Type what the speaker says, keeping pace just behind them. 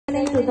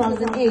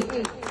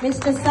2008.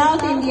 Mr.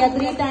 South India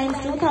 3 times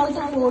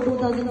 2004,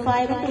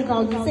 2005 and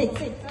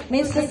 2006.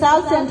 Mr.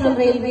 South Central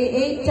Railway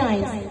 8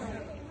 times.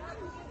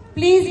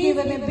 Please give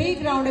him a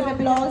big round of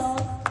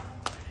applause.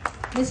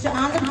 Mr.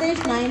 Andhra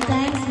Pradesh 9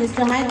 times,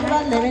 Mr.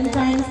 Hyderabad 11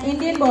 times,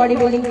 Indian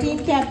Bodybuilding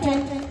Team Captain,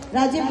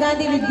 Rajiv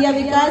Gandhi Vidya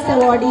Vikas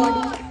Awardee,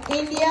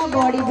 India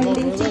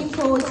Bodybuilding Team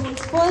Coach,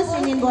 first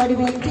Indian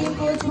Bodybuilding Team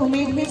Coach who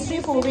made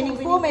history for winning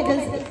 4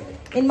 medals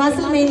in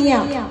Muscle Mania,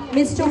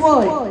 Mr.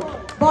 World,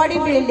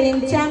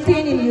 Bodybuilding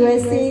Champion in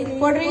USA,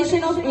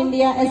 Federation of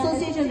India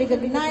Association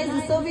recognized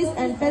the service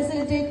and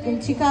facilitated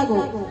in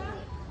Chicago,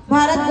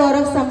 Bharat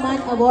Gaurav Samman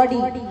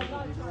Awardee.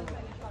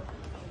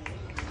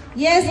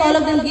 Yes, all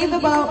of them give a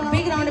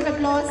big round of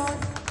applause.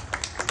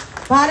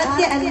 Bharat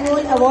ke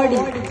Anmol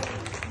Awardee.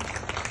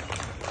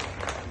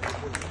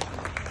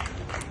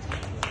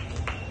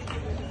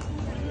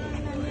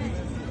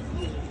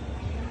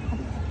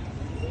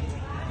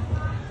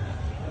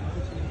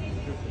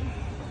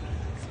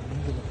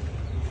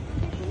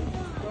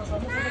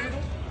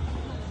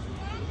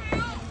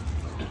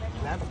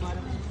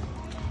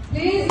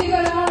 Please give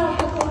a round of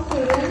applause,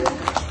 students.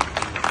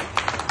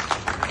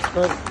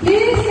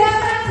 Please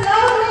clap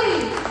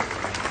loudly.